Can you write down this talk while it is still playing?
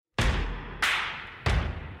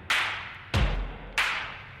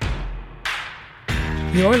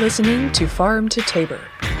You're listening to Farm to Tabor.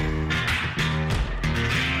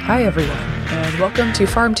 Hi, everyone, and welcome to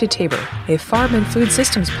Farm to Tabor, a farm and food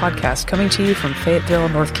systems podcast coming to you from Fayetteville,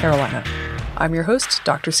 North Carolina. I'm your host,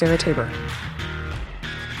 Dr. Sarah Tabor.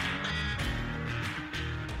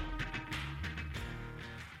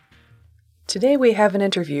 Today we have an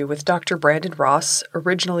interview with Dr. Brandon Ross,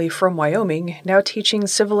 originally from Wyoming, now teaching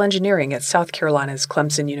civil engineering at South Carolina's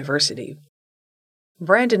Clemson University.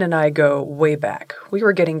 Brandon and I go way back. We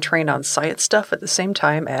were getting trained on science stuff at the same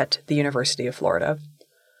time at the University of Florida.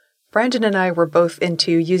 Brandon and I were both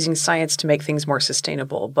into using science to make things more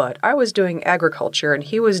sustainable, but I was doing agriculture and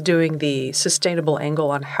he was doing the sustainable angle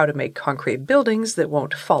on how to make concrete buildings that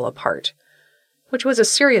won't fall apart, which was a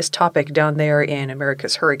serious topic down there in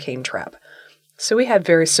America's hurricane trap. So we had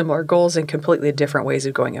very similar goals and completely different ways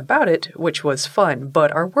of going about it, which was fun,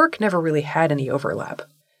 but our work never really had any overlap.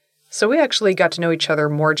 So we actually got to know each other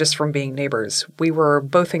more just from being neighbors. We were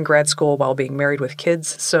both in grad school while being married with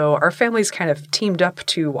kids, so our families kind of teamed up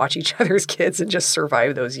to watch each other's kids and just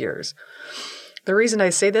survive those years. The reason I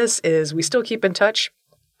say this is we still keep in touch,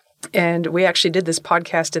 and we actually did this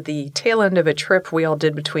podcast at the tail end of a trip we all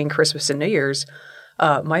did between Christmas and New Year's.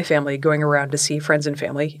 My family going around to see friends and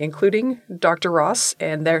family, including Dr. Ross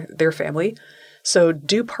and their family. So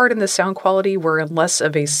due part in the sound quality, we're in less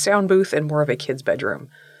of a sound booth and more of a kid's bedroom.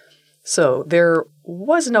 So there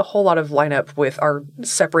wasn't a whole lot of lineup with our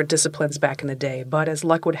separate disciplines back in the day, but as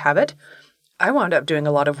luck would have it, I wound up doing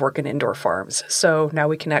a lot of work in indoor farms, so now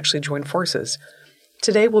we can actually join forces.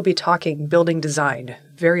 Today we'll be talking building design,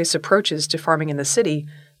 various approaches to farming in the city,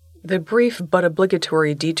 the brief but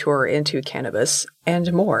obligatory detour into cannabis,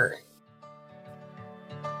 and more.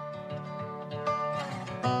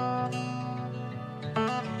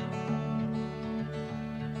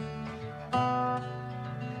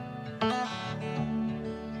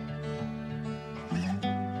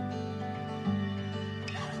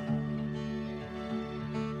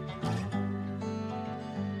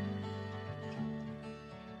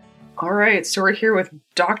 All right, so we're here with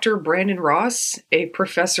Dr. Brandon Ross, a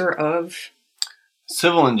professor of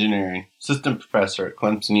civil engineering, assistant professor at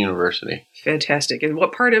Clemson University. Fantastic. And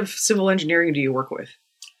what part of civil engineering do you work with?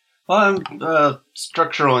 Well, I'm a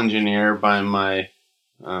structural engineer by my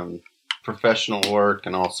professional work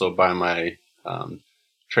and also by my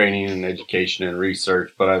training and education and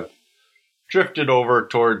research, but I've drifted over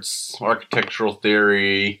towards architectural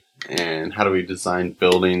theory and how do we design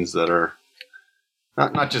buildings that are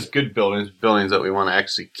not just good buildings that we want to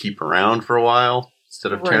actually keep around for a while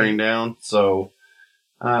instead of tearing down. So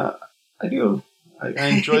I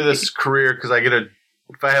enjoy this career because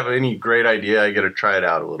if I have any great idea, I get to try it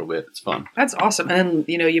out a little bit. It's fun. That's awesome. And,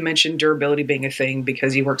 you mentioned durability being a thing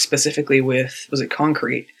because you work specifically with, was it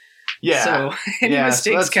concrete? Yeah. So any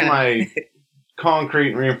mistakes so that's my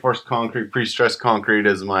concrete, reinforced concrete, pre-stressed concrete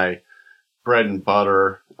is my bread and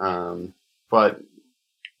butter. But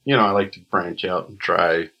I like to branch out and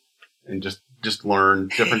try and just learn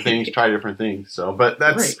different things, try different things. So, but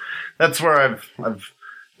that's where I've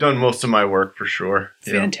done most of my work for sure.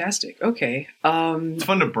 Fantastic. Yeah. Okay. It's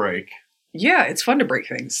fun to break. Yeah, it's fun to break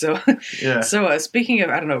things. So, yeah. So speaking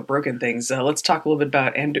of, broken things, let's talk a little bit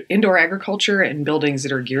about indoor agriculture and buildings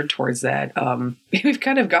that are geared towards that. We've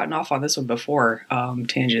kind of gotten off on this one before,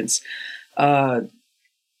 tangents.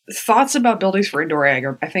 Thoughts about buildings for indoor ag.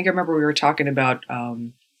 I think I remember we were talking about,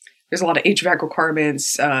 there's a lot of HVAC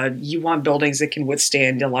requirements. You want buildings that can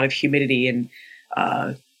withstand a lot of humidity and,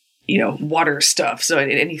 water stuff. So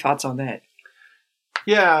any thoughts on that?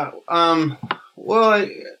 Yeah. Well,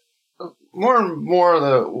 more and more of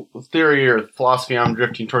the theory or philosophy I'm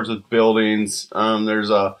drifting towards with buildings, there's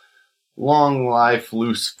a long life,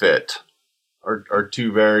 loose fit are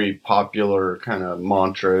two very popular kind of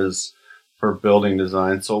mantras for building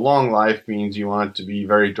design. So long life means you want it to be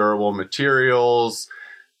very durable materials,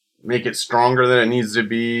 make it stronger than it needs to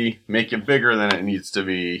be, make it bigger than it needs to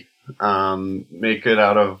be, make it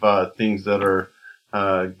out of things that are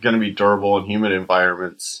going to be durable in humid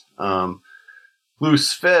environments.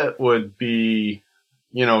 Loose fit would be,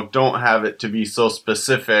 don't have it to be so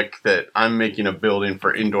specific that I'm making a building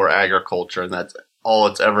for indoor agriculture and that's all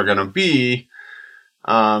it's ever going to be.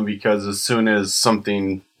 Because as soon as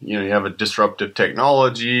something, you have a disruptive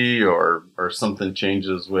technology or something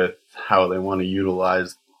changes with how they want to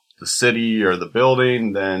utilize the city or the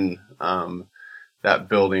building, then that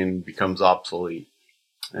building becomes obsolete.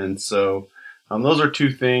 And so those are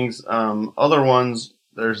two things. Other ones,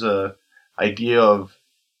 there's a idea of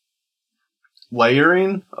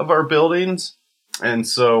layering of our buildings. And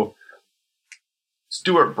so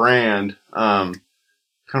Stuart Brand, kind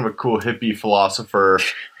of a cool hippie philosopher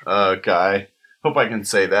guy, hope I can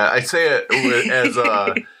say that. I say it as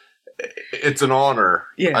it's an honor.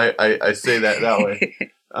 Yeah. I say that way.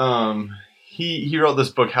 He wrote this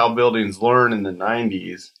book, How Buildings Learn, in the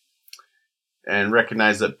 90s, and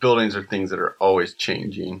recognized that buildings are things that are always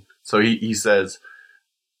changing. So he says,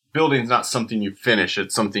 building's not something you finish,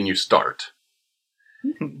 it's something you start.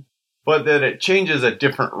 Mm-hmm. But that it changes at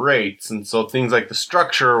different rates. And so things like the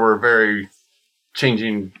structure were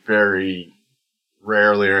changing very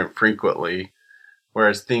rarely or infrequently.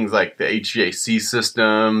 Whereas things like the HVAC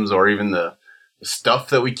systems or even the stuff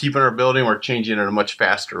that we keep in our building were changing at a much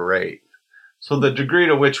faster rate. So the degree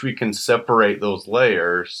to which we can separate those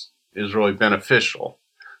layers is really beneficial.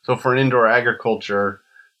 So for an indoor agriculture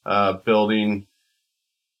building,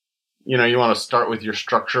 you want to start with your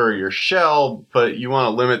structure or your shell, but you want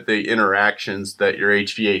to limit the interactions that your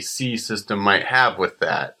HVAC system might have with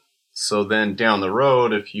that. So then down the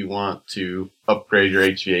road, if you want to upgrade your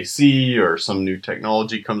HVAC or some new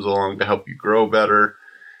technology comes along to help you grow better,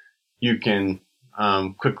 you can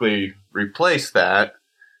quickly replace that,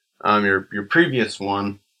 your previous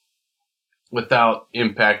one, without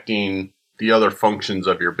impacting the other functions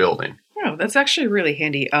of your building. Oh, that's actually really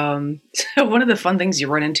handy. So one of the fun things you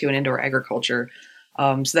run into in indoor agriculture,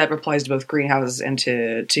 so that applies to both greenhouses and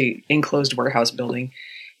to enclosed warehouse building,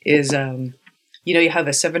 is you have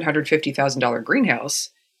a $750,000 greenhouse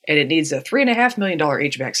and it needs a $3.5 million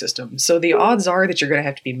HVAC system. So the odds are that you're going to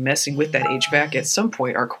have to be messing with that HVAC at some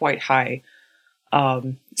point are quite high.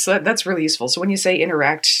 So that's really useful. So when you say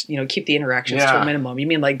interact, keep the interactions to a minimum, you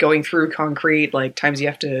mean like going through concrete, like times you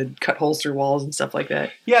have to cut holes through walls and stuff like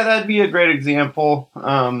that? Yeah, that'd be a great example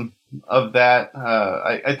of that.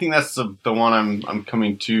 I think that's the one I'm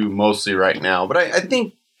coming to mostly right now. But I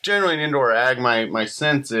think generally in indoor ag, my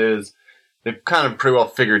sense is they've kind of pretty well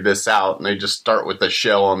figured this out, and they just start with the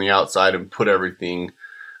shell on the outside and put everything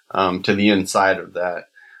to the inside of that.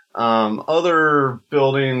 Other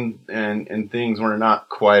buildings and things, we're not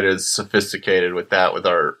quite as sophisticated with that, with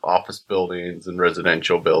our office buildings and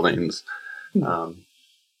residential buildings.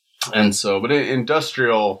 And so, but in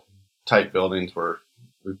industrial type buildings,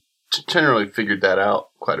 we've generally figured that out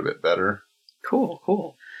quite a bit better.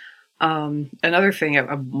 Cool. Another thing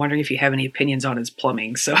I'm wondering if you have any opinions on is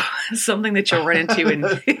plumbing. So something that you'll run into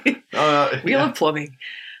we love plumbing.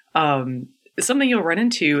 Something you'll run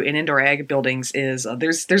into in indoor ag buildings is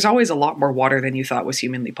there's always a lot more water than you thought was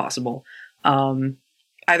humanly possible,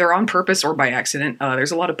 either on purpose or by accident.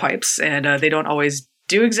 There's a lot of pipes, and they don't always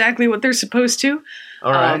do exactly what they're supposed to.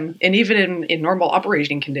 All right. And even in normal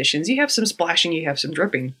operating conditions, you have some splashing, you have some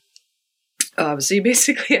dripping. So you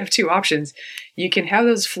basically have two options. You can have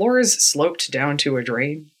those floors sloped down to a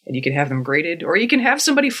drain, and you can have them graded, or you can have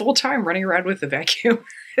somebody full-time running around with a vacuum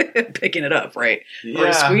picking it up, right? Yeah. Or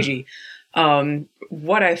a squeegee.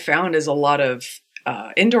 What I found is a lot of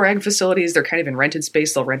indoor ag facilities, they're kind of in rented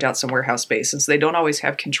space. They'll rent out some warehouse space, and so they don't always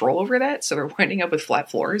have control over that. So they're winding up with flat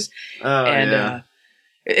floors.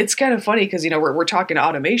 It's kind of funny because, we're talking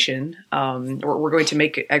automation. We're going to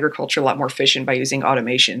make agriculture a lot more efficient by using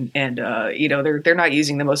automation. And, they're not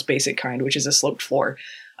using the most basic kind, which is a sloped floor.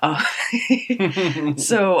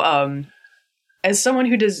 So, as someone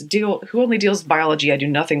who only deals with biology, I do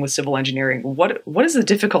nothing with civil engineering. What is the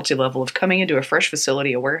difficulty level of coming into a fresh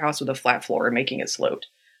facility, a warehouse with a flat floor, and making it sloped?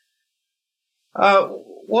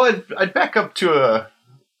 Well, I'd back up to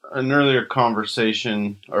an earlier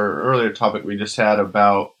conversation or earlier topic we just had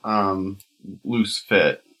about loose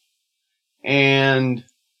fit. And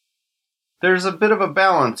there's a bit of a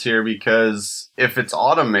balance here, because if it's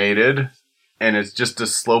automated and it's just a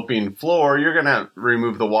sloping floor, you're going to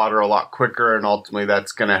remove the water a lot quicker, and ultimately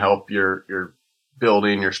that's going to help your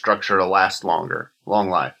building, your structure to last longer, long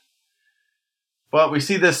life. But we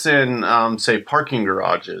see this in, say, parking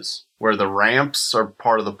garages, where the ramps are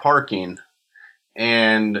part of the parking.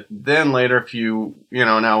 And then later, if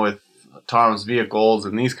now with autonomous vehicles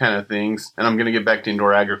and these kind of things, and I'm going to get back to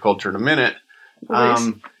indoor agriculture in a minute,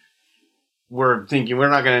 we're thinking we're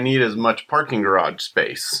not going to need as much parking garage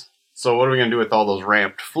space. So what are we going to do with all those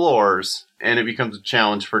ramped floors? And it becomes a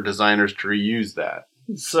challenge for designers to reuse that.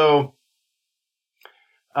 So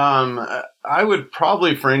I would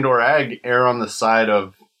probably, for indoor ag, err on the side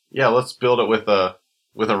of, let's build it with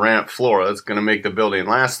a ramp floor. That's going to make the building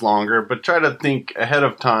last longer, but try to think ahead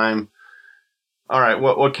of time. All right,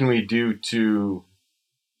 what can we do to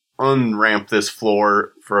unramp this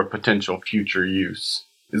floor for a potential future use?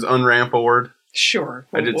 Is unramp a word? Sure.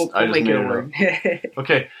 We'll make it a word.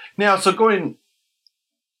 Okay. Now, so going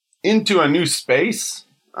into a new space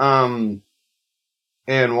and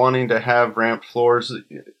wanting to have ramped floors,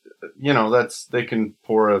 they can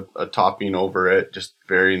pour a topping over it, just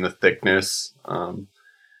varying the thickness.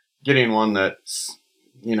 Getting one that's,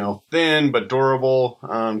 thin but durable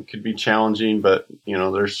could be challenging, but,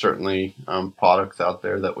 there's certainly products out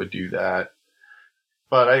there that would do that.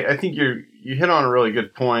 But I think you hit on a really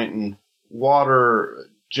good point, and water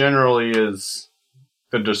generally is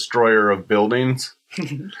the destroyer of buildings.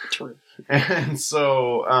 True. And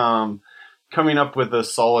so coming up with a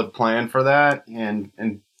solid plan for that,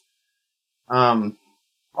 and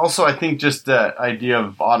also I think just that idea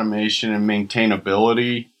of automation and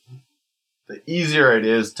maintainability, the easier it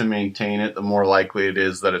is to maintain it, the more likely it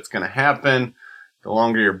is that it's going to happen. The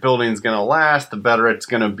longer your building's going to last, the better it's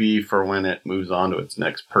going to be for when it moves on to its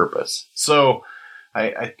next purpose. So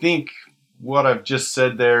I think what I've just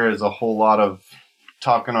said there is a whole lot of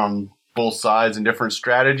talking on both sides and different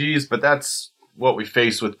strategies, but that's what we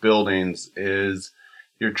face with buildings is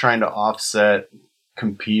you're trying to offset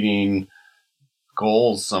competing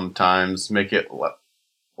goals sometimes, make it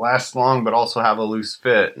last long, but also have a loose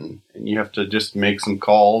fit. And you have to just make some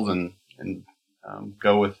calls and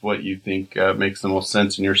go with what you think makes the most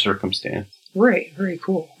sense in your circumstance. Right. Very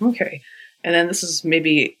cool. Okay. And then this is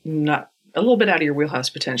maybe not a little bit out of your wheelhouse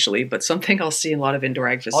potentially, but something I'll see in a lot of indoor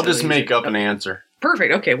ag facilities. I'll just make up an answer.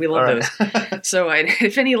 Perfect. Okay. We love All right. those. So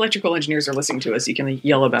if any electrical engineers are listening to us, you can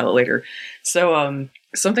yell about it later. So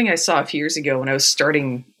something I saw a few years ago when I was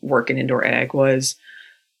starting work in indoor ag was,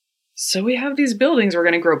 so we have these buildings, we're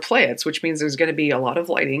going to grow plants, which means there's going to be a lot of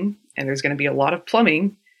lighting and there's going to be a lot of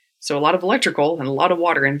plumbing. So a lot of electrical and a lot of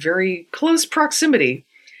water in very close proximity.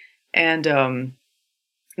 And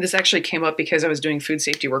this actually came up because I was doing food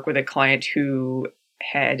safety work with a client who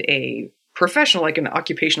had a professional, like an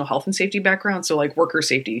occupational health and safety background. So like worker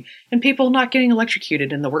safety and people not getting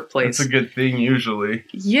electrocuted in the workplace. That's a good thing usually.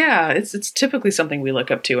 Yeah, it's typically something we look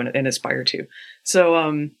up to and aspire to.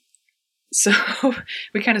 So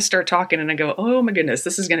we kind of start talking and I go, oh my goodness,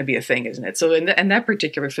 this is going to be a thing, isn't it? So in that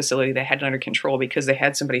particular facility, they had it under control because they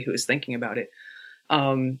had somebody who was thinking about it.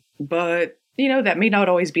 But that may not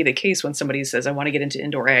always be the case when somebody says, I want to get into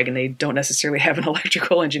indoor ag and they don't necessarily have an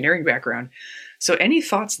electrical engineering background. So any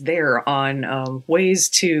thoughts there on ways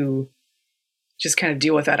to just kind of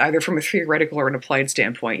deal with that, either from a theoretical or an applied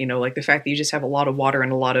standpoint, like the fact that you just have a lot of water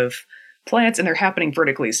and a lot of plants and they're happening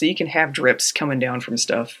vertically. So you can have drips coming down from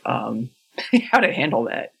stuff. How to handle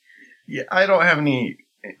that? Yeah, I don't have any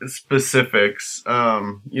specifics.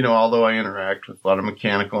 Although I interact with a lot of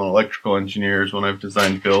mechanical and electrical engineers when I've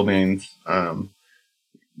designed buildings, like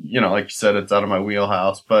you said, it's out of my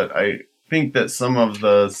wheelhouse, but I think that some of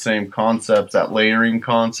the same concepts, that layering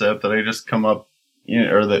concept that I just come up,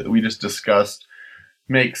 or that we just discussed,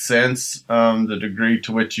 makes sense. The degree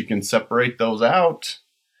to which you can separate those out,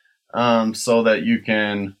 so that you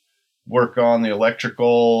can work on the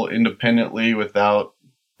electrical independently without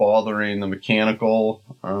bothering the mechanical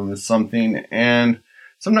is something. And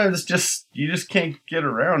sometimes you just can't get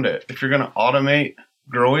around it. If you're going to automate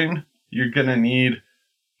growing, you're going to need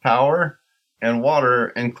power and water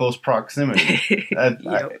in close proximity.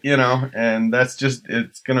 Yep. And that's just,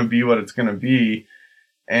 it's going to be what it's going to be.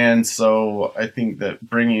 And so I think that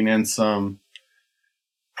bringing in some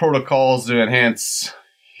protocols to enhance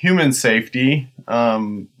human safety,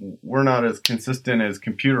 we're not as consistent as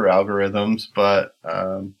computer algorithms, but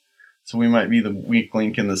so we might be the weak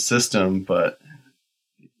link in the system, but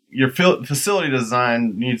your facility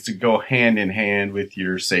design needs to go hand in hand with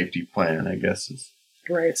your safety plan, I guess.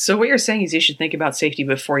 Right. So what you're saying is you should think about safety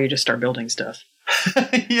before you just start building stuff.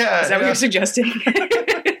 Yeah. Is that what you're suggesting?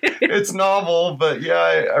 It's novel, but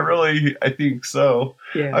yeah, I think so.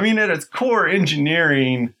 Yeah. I mean, at its core,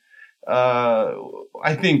 engineering,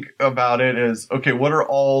 I think about it as, okay, what are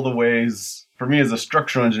all the ways, for me as a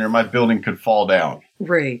structural engineer, my building could fall down?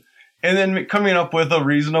 Right. And then coming up with a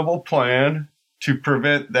reasonable plan to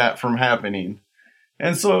prevent that from happening.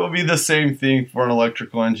 And so it will be the same thing for an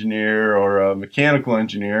electrical engineer or a mechanical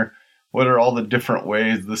engineer. What are all the different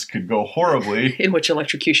ways this could go horribly? In which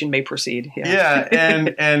electrocution may proceed. Yeah,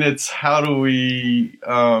 and it's how do we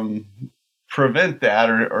prevent that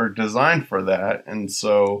or design for that? And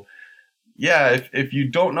so, yeah, if you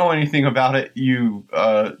don't know anything about it, you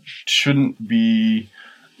shouldn't be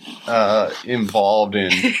involved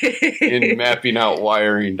in mapping out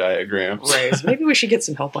wiring diagrams. Right. So maybe we should get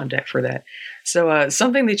some help on deck for that. So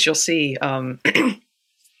something that you'll see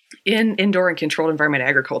in indoor and controlled environment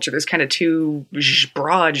agriculture, there's kind of two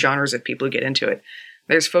broad genres of people who get into it.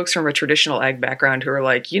 There's folks from a traditional ag background who are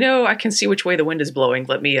like, I can see which way the wind is blowing.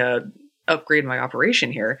 Let me upgrade my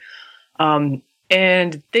operation here. And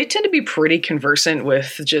And they tend to be pretty conversant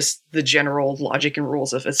with just the general logic and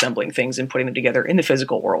rules of assembling things and putting them together in the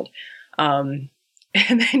physical world. And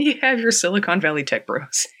then you have your Silicon Valley tech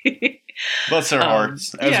bros. Bless their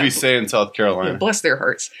hearts, as we say in South Carolina. Yeah, bless their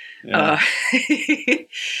hearts. Yeah.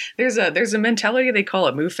 There's a mentality, they call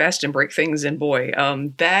it move fast and break things, and boy,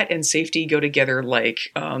 that and safety go together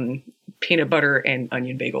like peanut butter and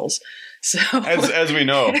onion bagels. So as we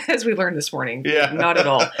know, as we learned this morning, yeah, not at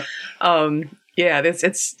all.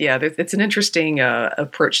 It's an interesting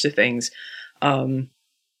approach to things. So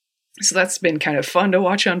that's been kind of fun to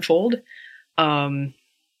watch unfold. A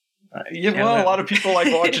lot of people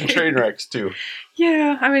like watching train wrecks too.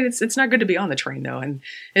 Yeah, I mean, it's not good to be on the train though, and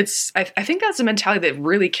I think that's a mentality that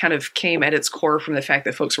really kind of came at its core from the fact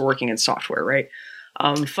that folks were working in software, right?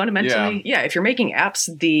 Fundamentally, if you're making apps,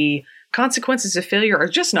 the consequences of failure are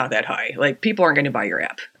just not that high. Like, people aren't going to buy your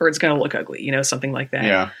app, or it's going to look ugly, something like that.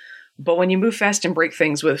 Yeah. But when you move fast and break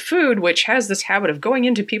things with food, which has this habit of going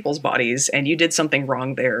into people's bodies, and you did something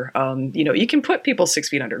wrong there, you can put people 6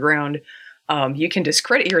 feet underground. You can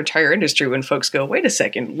discredit your entire industry when folks go, wait a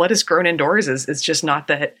second, lettuce grown indoors is just not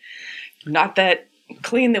that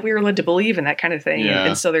clean that we were led to believe, and that kind of thing. Yeah.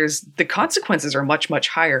 And so the consequences are much, much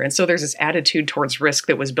higher. And so there's this attitude towards risk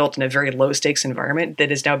that was built in a very low stakes environment that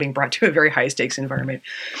is now being brought to a very high stakes environment.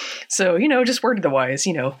 So, just word to the wise,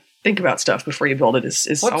 think about stuff before you build it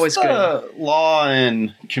is always good. What's the law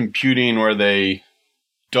in computing where they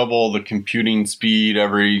double the computing speed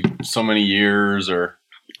every so many years, or?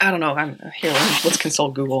 I don't know. Let's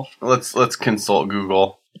consult Google. Let's consult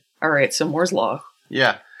Google. All right. So Moore's law.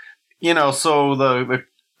 Yeah. So the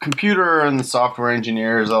computer and the software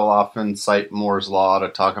engineers, they'll often cite Moore's law to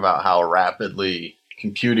talk about how rapidly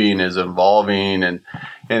computing is evolving and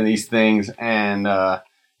these things. And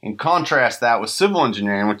contrast that with civil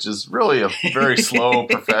engineering, which is really a very slow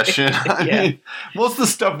profession. I mean, most of the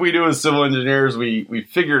stuff we do as civil engineers, we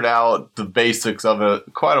figured out the basics of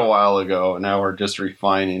it quite a while ago, and now we're just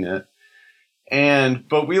refining it.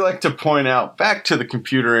 But we like to point out back to the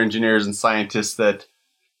computer engineers and scientists that,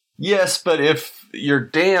 yes, but if your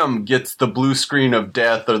dam gets the blue screen of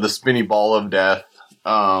death or the spinny ball of death,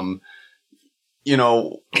 once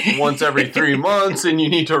every 3 months and you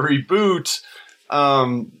need to reboot,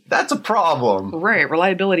 that's a problem. Right.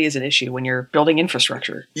 Reliability is an issue when you're building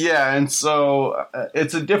infrastructure. Yeah. And so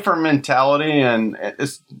it's a different mentality, and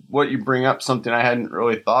it's what you bring up, something I hadn't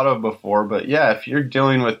really thought of before. But yeah, if you're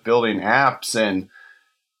dealing with building apps and,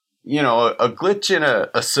 a glitch in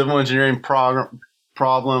a civil engineering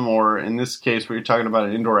problem, or in this case, where you're talking about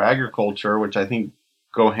indoor agriculture, which I think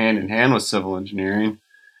go hand in hand with civil engineering.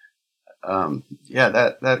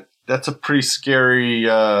 That's a pretty scary,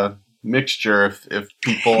 mixture if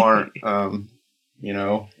people aren't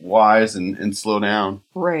wise and slow down.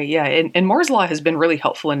 Right, yeah. And Moore's law has been really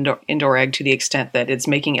helpful in indoor ag to the extent that it's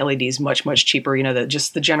making LEDs much, much cheaper.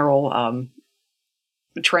 Just the general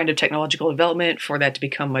trend of technological development for that to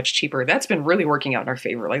become much cheaper. That's been really working out in our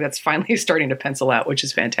favor. Like, that's finally starting to pencil out, which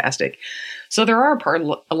is fantastic. So there are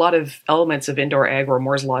a lot of elements of indoor ag where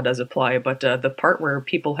Moore's law does apply, but the part where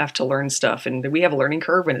people have to learn stuff, and we have a learning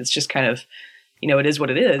curve, and it's just kind of, it is what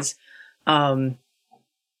it is. That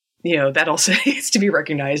also needs to be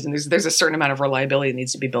recognized, and there's a certain amount of reliability that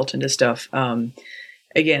needs to be built into stuff.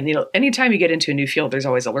 Again, anytime you get into a new field, there's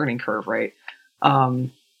always a learning curve, right?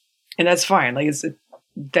 And that's fine. Like,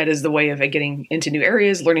 that is the way of getting into new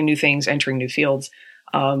areas, learning new things, entering new fields.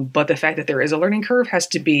 But the fact that there is a learning curve has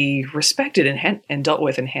to be respected and dealt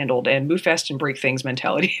with and handled. And move fast and break things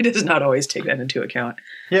mentality does not always take that into account.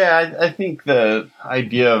 Yeah, I think the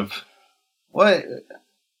idea of I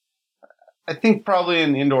think probably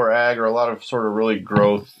in indoor ag or a lot of sort of really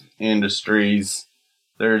growth industries,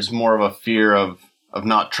 there's more of a fear of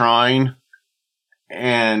not trying,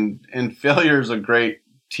 and failure is a great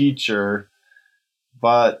teacher,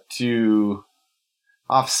 but to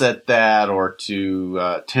offset that or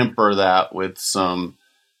to temper that with some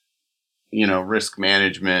risk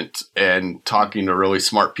management and talking to really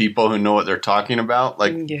smart people who know what they're talking about,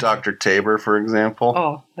 like Dr. Tabor, for example.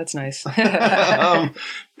 Oh, that's nice.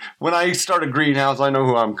 When I start a greenhouse, I know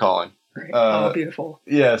who I'm calling. Right. Beautiful.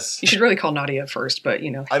 Yes. You should really call Nadia first, but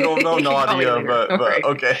I don't know Nadia, but right.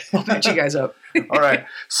 Okay. I'll patch you guys up. All right.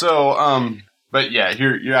 So, but yeah,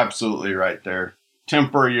 you're absolutely right there.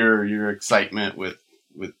 Temper your excitement with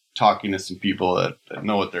talking to some people that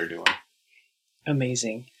know what they're doing.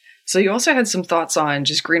 Amazing. So you also had some thoughts on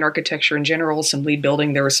just green architecture in general, some lead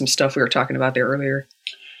building. There was some stuff we were talking about there earlier.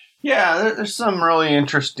 Yeah, there's some really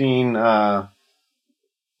interesting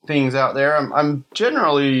things out there. I'm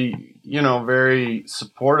generally, very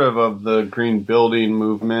supportive of the green building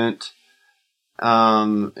movement.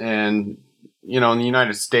 And, in the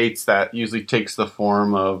United States, that usually takes the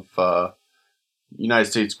form of United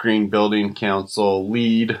States Green Building Council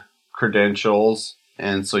LEED credentials.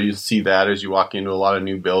 And so you see that as you walk into a lot of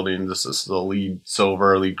new buildings. This is the LEED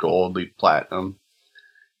Silver, LEED Gold, LEED Platinum.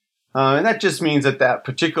 And that just means that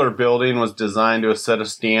particular building was designed to a set of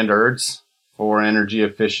standards for energy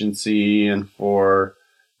efficiency and for,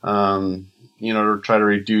 to try to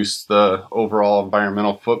reduce the overall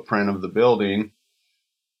environmental footprint of the building,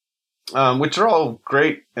 which are all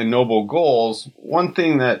great and noble goals. One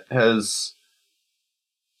thing that has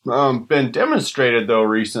been demonstrated, though,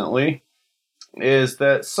 recently is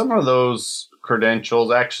that some of those credentials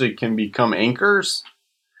actually can become anchors.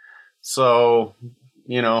 So,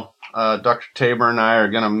 Dr. Tabor and I are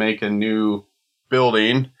going to make a new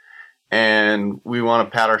building, and we want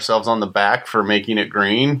to pat ourselves on the back for making it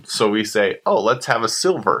green. So we say, let's have a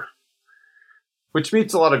silver, which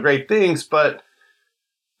means a lot of great things. But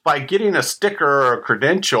by getting a sticker or a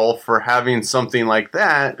credential for having something like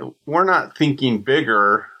that, we're not thinking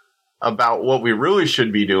bigger about what we really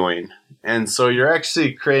should be doing. And so you're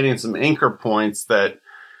actually creating some anchor points that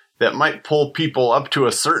might pull people up to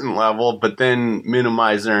a certain level, but then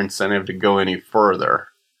minimize their incentive to go any further.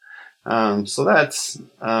 So that's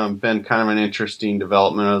been kind of an interesting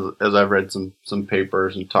development as I've read some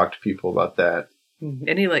papers and talked to people about that.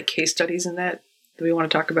 Any case studies in that we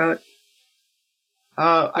want to talk about?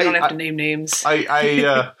 I don't have to name names.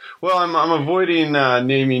 I'm avoiding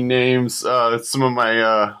naming names. Some of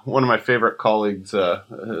my one of my favorite colleagues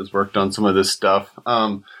has worked on some of this stuff.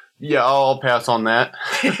 I'll pass on that.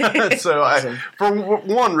 So awesome. For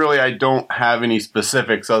one, really, I don't have any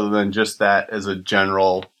specifics other than just that as a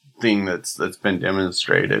general thing that's been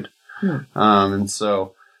demonstrated. And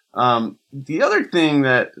so the other thing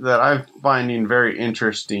that I'm finding very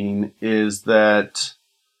interesting is that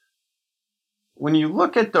when you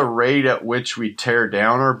look at the rate at which we tear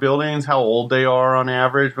down our buildings, how old they are on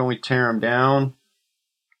average when we tear them down,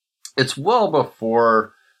 it's well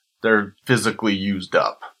before they're physically used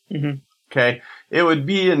up. Mm-hmm. Okay. It would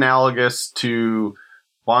be analogous to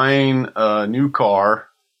buying a new car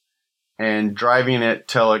and driving it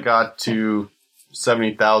till it got to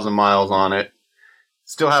 70,000 miles on it,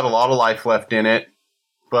 still had a lot of life left in it,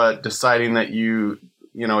 but deciding that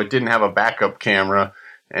it didn't have a backup camera,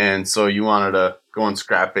 and so you wanted to go and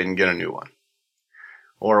scrap it and get a new one,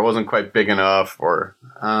 or it wasn't quite big enough,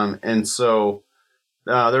 and so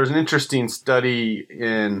there was an interesting study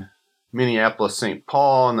in Minneapolis, St.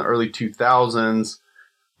 Paul in the early 2000s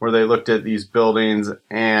where they looked at these buildings,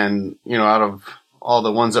 and out of all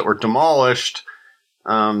the ones that were demolished,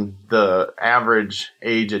 the average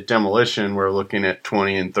age at demolition, we're looking at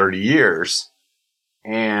 20 and 30 years,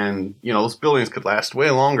 and those buildings could last way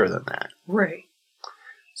longer than that. Right.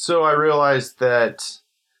 So I realized that,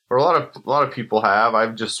 or a lot of people have,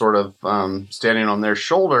 I've just sort of standing on their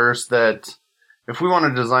shoulders, that if we want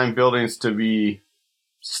to design buildings to be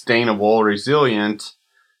sustainable, resilient,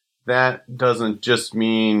 that doesn't just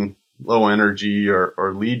mean low energy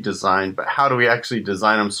or LEED design, but how do we actually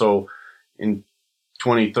design them so in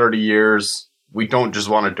 20, 30 years, we don't just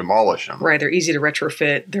want to demolish them. Right, they're easy to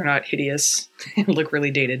retrofit, they're not hideous, look really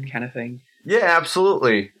dated kind of thing. Yeah,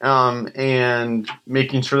 absolutely. And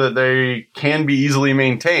making sure that they can be easily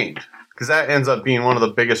maintained, because that ends up being one of the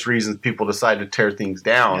biggest reasons people decide to tear things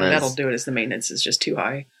down. And that'll do it, is the maintenance is just too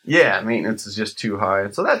high. Yeah, maintenance is just too high.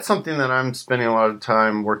 So that's something that I'm spending a lot of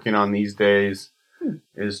time working on these days,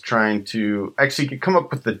 is trying to actually come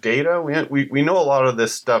up with the data. We know a lot of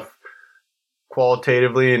this stuff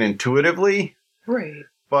qualitatively and intuitively. Right.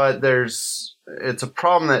 But it's a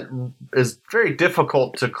problem that is very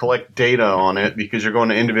difficult to collect data on it, because you're going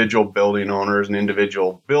to individual building owners and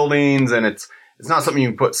individual buildings, and it's not something you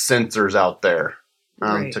can put sensors out there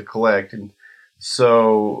to collect. And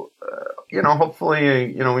so, hopefully,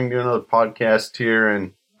 we can do another podcast here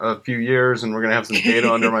in a few years, and we're going to have some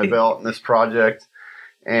data under my belt in this project.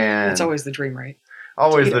 And that's always the dream, right?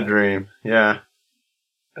 Always the dream. Yeah.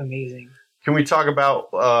 Amazing. Can we talk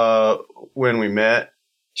about when we met?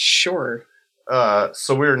 Sure.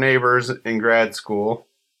 So we were neighbors in grad school,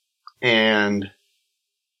 and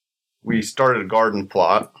we started a garden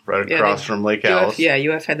plot right across from Lake House.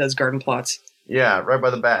 UF had those garden plots. Yeah, right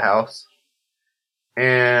by the bat house.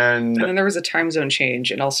 And then there was a time zone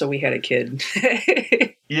change, and also we had a kid.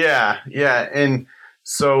 Yeah. And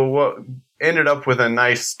so what ended up with a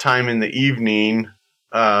nice time in the evening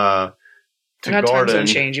to Not garden. Time zone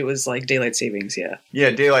change, it was like daylight savings, yeah. Yeah,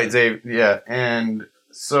 daylight savings, yeah. And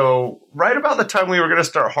so right about the time we were going to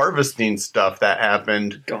start harvesting stuff, that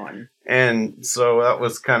happened. Gone. And so that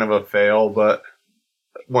was kind of a fail, but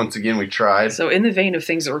once again, we tried. So in the vein of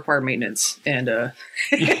things that require maintenance and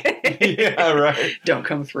Yeah, right. don't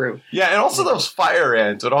come through. Yeah, and also those fire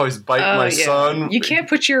ants would always bite my son. You can't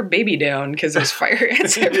put your baby down because there's fire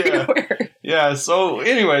ants everywhere. Yeah, so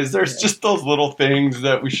anyways, there's just those little things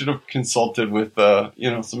that we should have consulted with,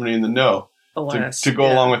 somebody in the know to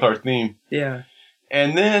go along with our theme. Yeah.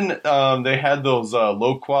 And then they had those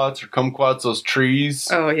loquats or kumquats, those trees.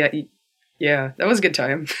 Oh, yeah. Yeah, that was a good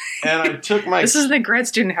time. And I took my... This is the grad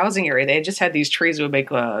student housing area. They had just had these trees that would make...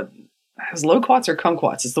 It was loquats or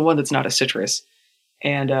kumquats. It's the one that's not a citrus.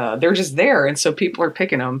 And they're just there, and so people are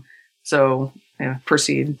picking them. So, yeah,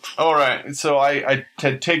 proceed. All right. So I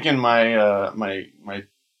had taken my my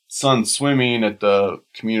son swimming at the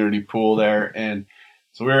community pool there, and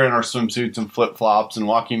so we were in our swimsuits and flip-flops and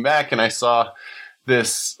walking back, and I saw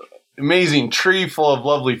this amazing tree full of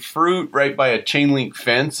lovely fruit right by a chain link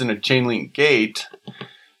fence and a chain link gate.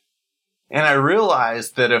 And I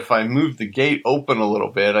realized that if I moved the gate open a little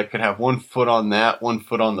bit, I could have 1 foot on that, 1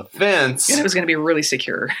 foot on the fence. And it was going to be really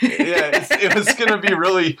secure. Yeah, it was going to be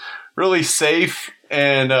really, really safe.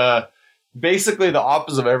 And basically the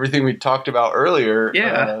opposite of everything we talked about earlier.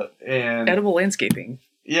 Yeah. And edible landscaping.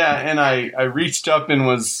 Yeah, and I reached up and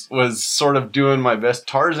was sort of doing my best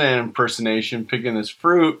Tarzan impersonation, picking this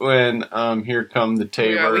fruit when here come the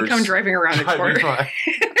Tabors. Yeah, we come driving around the corner.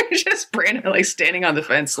 Just Brandon like standing on the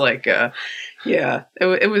fence like,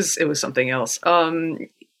 it was something else.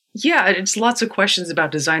 Yeah, it's lots of questions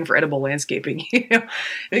about design for edible landscaping.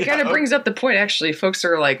 It kind of brings up the point, actually. Folks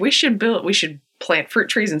are like, we should plant fruit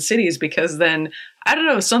trees in cities because then, I don't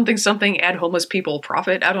know, something, add homeless people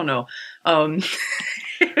profit. I don't know.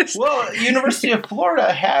 Well, University of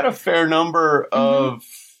Florida had a fair number of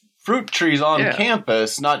fruit trees on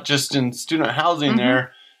campus, not just in student housing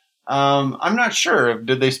there. I'm not sure.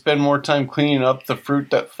 Did they spend more time cleaning up the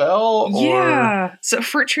fruit that fell? Or? Yeah. So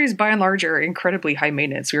fruit trees, by and large, are incredibly high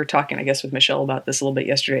maintenance. We were talking, I guess, with Michelle about this a little bit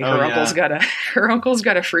yesterday. Her uncle's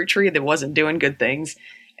got a fruit tree that wasn't doing good things.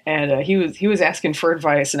 And he was asking for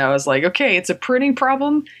advice, and I was like, okay, it's a pruning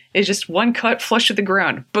problem. It's just one cut flush with the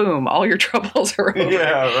ground. Boom, all your troubles are over.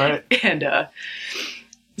 Yeah, right. And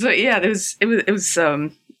so yeah, it was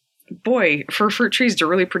boy, for fruit trees to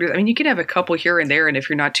really produce. I mean, you can have a couple here and there, and if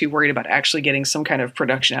you're not too worried about actually getting some kind of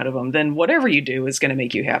production out of them, then whatever you do is going to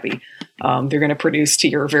make you happy. They're going to produce to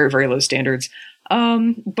your very, very low standards.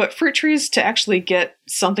 But fruit trees, to actually get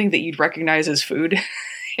something that you'd recognize as food.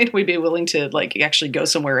 And we'd be willing to like actually go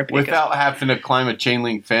somewhere and pick without having to climb a chain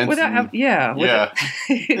link fence. They're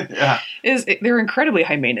incredibly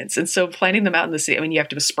high maintenance, and so planting them out in the city. I mean, you have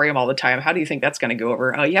to spray them all the time. How do you think that's going to go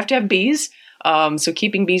over? You have to have bees. So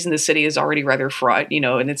keeping bees in the city is already rather fraught,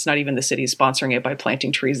 and it's not even the city sponsoring it by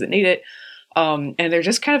planting trees that need it. And they're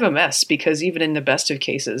just kind of a mess because even in the best of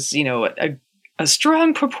cases, a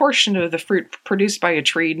strong proportion of the fruit produced by a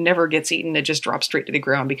tree never gets eaten. It just drops straight to the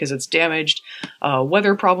ground because it's damaged,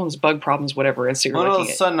 weather problems, bug problems, whatever. And so you're all of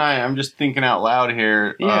a sudden, I'm just thinking out loud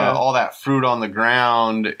here. Yeah. All that fruit on the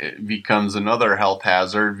ground it becomes another health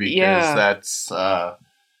hazard because that's,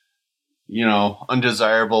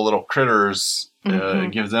 undesirable little critters.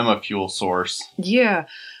 It gives them a fuel source. Yeah.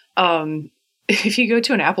 If you go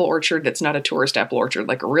to an apple orchard that's not a tourist apple orchard,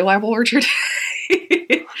 like a real apple orchard.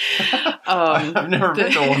 I've never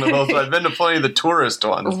been to one of those. I've been to plenty of the tourist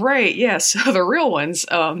ones. Right, yeah. So the real ones,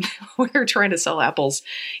 when they're trying to sell apples,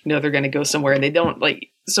 they're going to go somewhere and they don't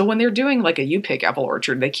so when they're doing like a U-pick apple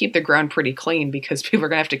orchard, they keep the ground pretty clean because people are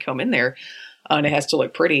going to have to come in there and it has to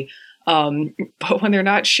look pretty. But when they're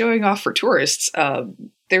not showing off for tourists,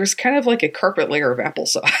 there's kind of like a carpet layer of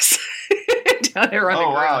applesauce down there on the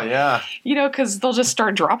ground. Wow, yeah. Because they'll just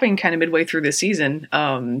start dropping kind of midway through the season,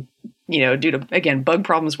 due to, again, bug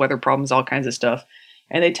problems, weather problems, all kinds of stuff.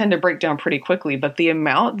 And they tend to break down pretty quickly. But the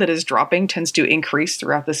amount that is dropping tends to increase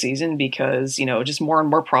throughout the season because, just more and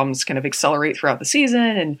more problems kind of accelerate throughout the season.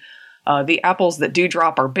 And the apples that do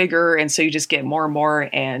drop are bigger. And so you just get more and more.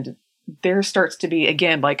 And there starts to be,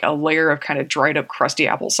 again, like a layer of kind of dried up, crusty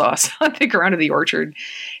applesauce on the ground of the orchard,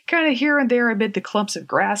 kind of here and there amid the clumps of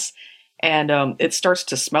grass. And it starts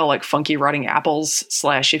to smell like funky rotting apples /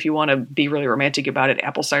 if you want to be really romantic about it,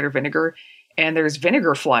 apple cider vinegar. And there's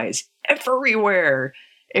vinegar flies everywhere.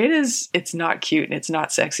 It's not cute and it's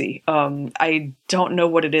not sexy. I don't know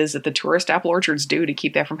what it is that the tourist apple orchards do to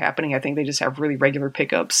keep that from happening. I think they just have really regular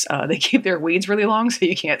pickups. They keep their weeds really long so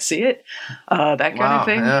you can't see it. That kind of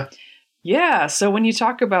thing. Yeah. So when you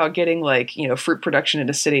talk about getting fruit production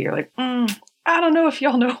in a city, you're like, I don't know if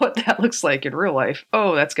y'all know what that looks like in real life.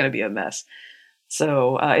 Oh, that's going to be a mess.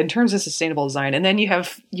 So in terms of sustainable design, and then you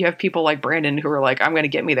have people like Brandon who are like, I'm going to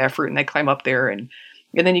get me that fruit, and they climb up there and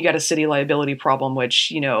And then you got a city liability problem,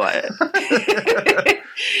 which,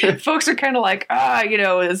 folks are kind of like,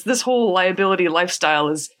 is this whole liability lifestyle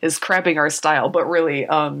is crapping our style. But really,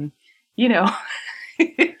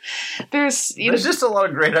 there's just a lot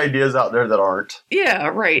of great ideas out there that aren't. Yeah,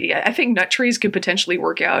 right. Yeah, I think nut trees could potentially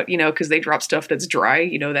work out, because they drop stuff that's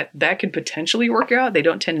dry, that could potentially work out. They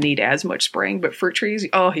don't tend to need as much spraying, but fruit trees, you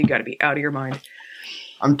got to be out of your mind.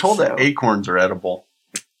 I'm told that acorns are edible.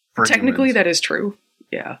 Technically, humans. that is true.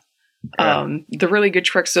 Yeah. The really good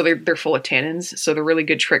trick, so they're full of tannins. So the really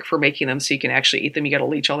good trick for making them so you can actually eat them, you got to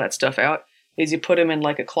leach all that stuff out, is you put them in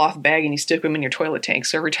like a cloth bag and you stick them in your toilet tank.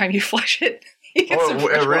 So every time you flush it, you get some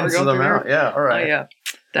fresh it rinses them out. Yeah, all right. Yeah,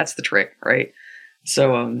 that's the trick, right?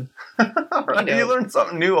 So, all right. You learn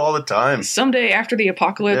something new all the time. Someday after the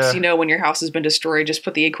apocalypse, when your house has been destroyed, just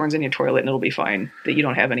put the acorns in your toilet and it'll be fine. That you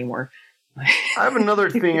don't have anymore. I have another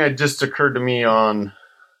thing that just occurred to me on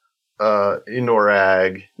indoor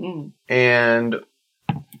ag, and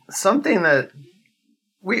something that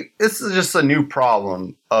this is just a new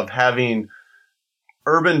problem of having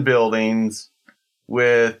urban buildings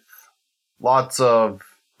with lots of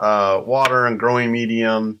water and growing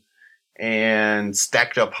medium and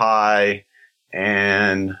stacked up high,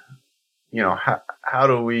 and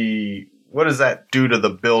what does that do to the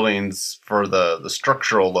buildings for the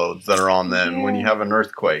structural loads that are on them when you have an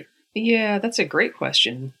earthquake? Yeah, that's a great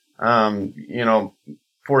question.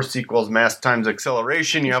 Force equals mass times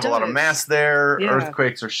acceleration. You have a lot of mass there. Yeah.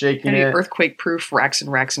 Earthquakes are shaking it. Earthquake-proof racks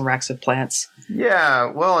and racks and racks of plants.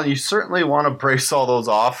 Yeah, well, you certainly want to brace all those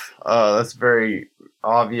off. That's very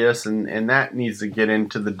obvious, and that needs to get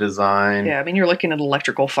into the design. Yeah, I mean, you're looking at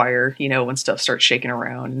electrical fire, when stuff starts shaking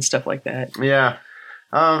around and stuff like that. Yeah.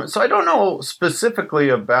 So I don't know specifically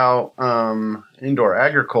about indoor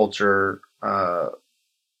agriculture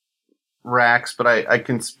racks, but I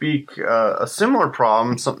can speak a similar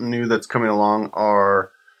problem, something new that's coming along,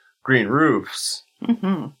 are green roofs.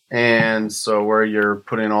 Mm-hmm. And so where you're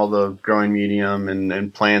putting all the growing medium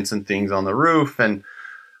and plants and things on the roof, and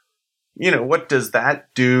what does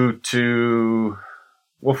that do to,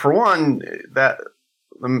 well, for one, that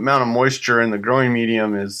the amount of moisture in the growing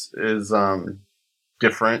medium is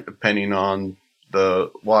different depending on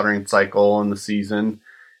the watering cycle and the season.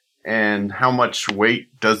 And how much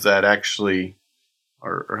weight does that actually,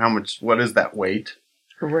 or what is that weight?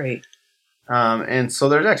 Right. And so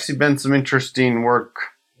there's actually been some interesting work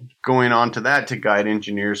going on to that to guide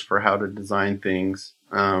engineers for how to design things.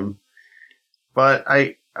 But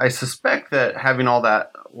I suspect that having all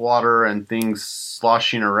that water and things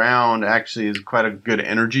sloshing around actually is quite a good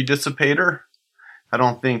energy dissipator. I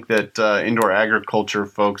don't think that indoor agriculture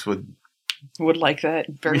folks would like that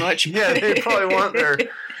very much. Yeah, they probably want their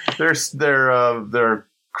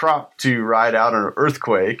crop to ride out an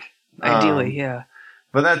earthquake. Ideally, yeah.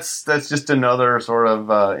 But that's just another sort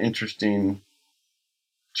of interesting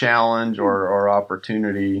challenge or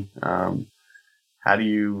opportunity. How do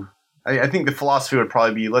you? I think the philosophy would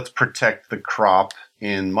probably be, let's protect the crop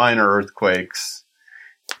in minor earthquakes,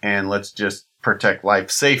 and let's just protect life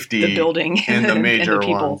safety, the building, in the major and the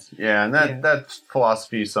people. ones. Yeah, and that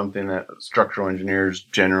philosophy is something that structural engineers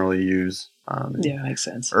generally use. Yeah, makes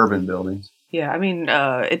sense. Urban buildings. Yeah, I mean,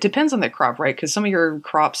 it depends on the crop, right? Because some of your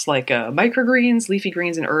crops, like microgreens, leafy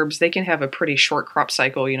greens, and herbs, they can have a pretty short crop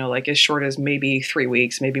cycle, like as short as maybe 3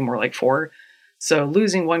 weeks, maybe more like 4. So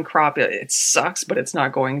losing one crop, it sucks, but it's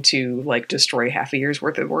not going to destroy half a year's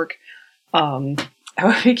worth of work. I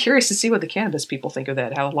would be curious to see what the cannabis people think of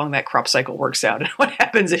that, how long that crop cycle works out, and what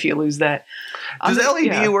happens if you lose that. Does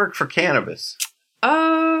LED work for cannabis?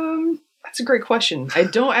 That's a great question. I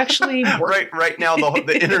don't actually work. Right now,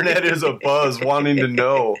 the internet is abuzz wanting to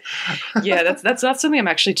know. Yeah, that's not something I'm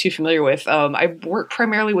actually too familiar with. I work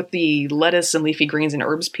primarily with the lettuce and leafy greens and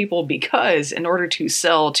herbs people, because in order to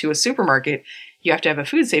sell to a supermarket, you have to have a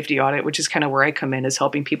food safety audit, which is kind of where I come in, is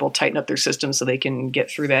helping people tighten up their system so they can get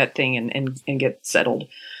through that thing and get settled.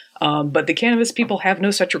 But the cannabis people have no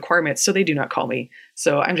such requirements, so they do not call me.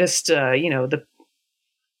 So I'm just,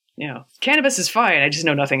 cannabis is fine. I just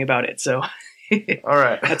know nothing about it. So all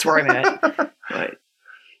right, that's where I'm at. But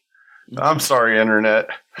I'm sorry, internet.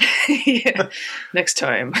 Yeah, next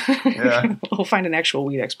time. Yeah. We'll find an actual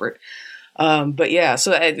weed expert. But yeah,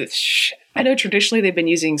 so I know traditionally they've been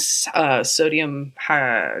using sodium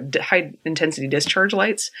high intensity discharge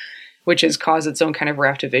lights, which has caused its own kind of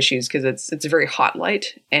raft of issues because it's a very hot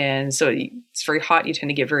light, and so it's very hot. You tend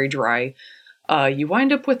to get very dry. You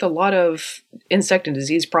wind up with a lot of insect and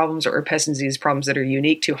disease problems or pest and disease problems that are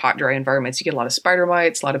unique to hot, dry environments. You get a lot of spider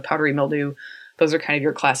mites, a lot of powdery mildew. Those are kind of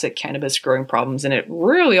your classic cannabis growing problems, and it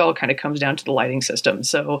really all kind of comes down to the lighting system.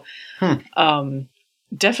 So,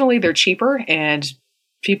 Definitely they're cheaper, and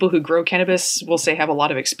people who grow cannabis will say have a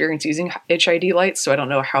lot of experience using HID lights, so I don't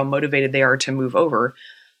know how motivated they are to move over.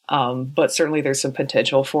 But certainly there's some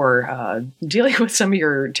potential for dealing with some of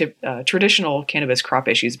your traditional cannabis crop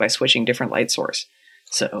issues by switching different light source.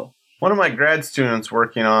 So one of my grad students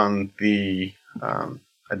working on the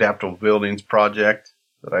adaptable buildings project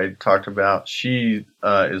that I talked about, she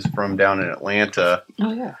is from down in Atlanta.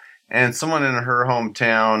 Oh, yeah. And someone in her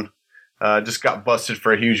hometown just got busted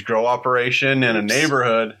for a huge grow operation in a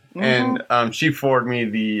neighborhood. Mm-hmm. And she forwarded me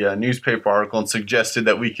the newspaper article and suggested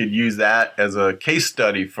that we could use that as a case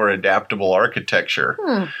study for adaptable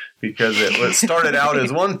architecture. Because it started out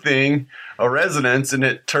as one thing, a residence, and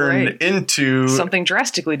it turned into something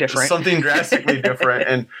drastically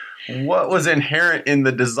different. And what was inherent in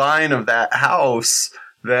the design of that house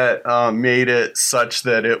that made it such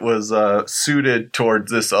that it was suited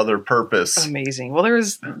towards this other purpose. Amazing. Well,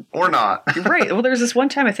 or not. Right. Well, there was this one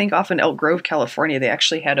time, I think, off in Elk Grove, California, they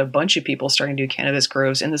actually had a bunch of people starting to do cannabis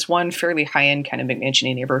grows in this one fairly high-end kind of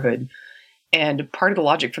McMansion-y neighborhood. And part of the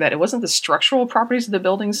logic for that, it wasn't the structural properties of the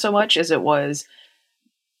buildings so much as it was,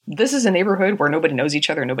 this is a neighborhood where nobody knows each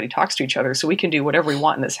other, nobody talks to each other, so we can do whatever we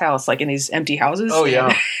want in this house, like in these empty houses. Oh,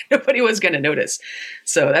 yeah. Nobody was going to notice.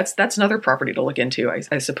 So that's another property to look into,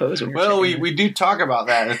 I suppose. Well, we do talk about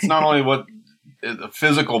that. It's not only what the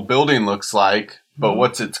physical building looks like, but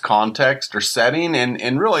what's its context or setting.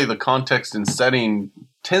 And really the context and setting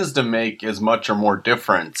tends to make as much or more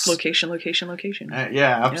difference. Location.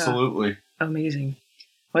 Yeah, absolutely. Yeah. Amazing.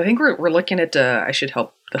 Well, I think we're looking at, I should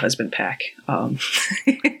help the husband pack. All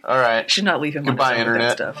right. Should not leave him Goodbye, on his own Internet.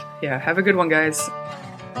 with that stuff. Yeah, have a good one, guys.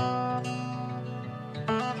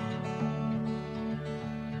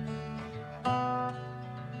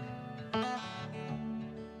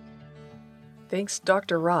 Thanks,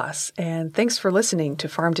 Dr. Ross, and thanks for listening to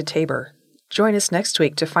Farm to Tabor. Join us next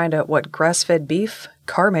week to find out what grass-fed beef,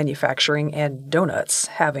 car manufacturing, and donuts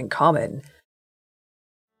have in common.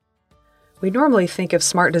 We normally think of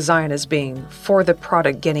smart design as being for the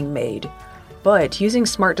product getting made, but using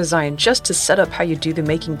smart design just to set up how you do the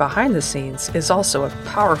making behind the scenes is also a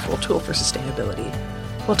powerful tool for sustainability.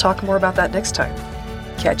 We'll talk more about that next time.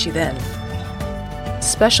 Catch you then.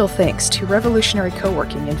 Special thanks to Revolutionary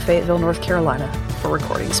Co-working in Fayetteville, North Carolina for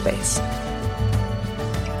recording space.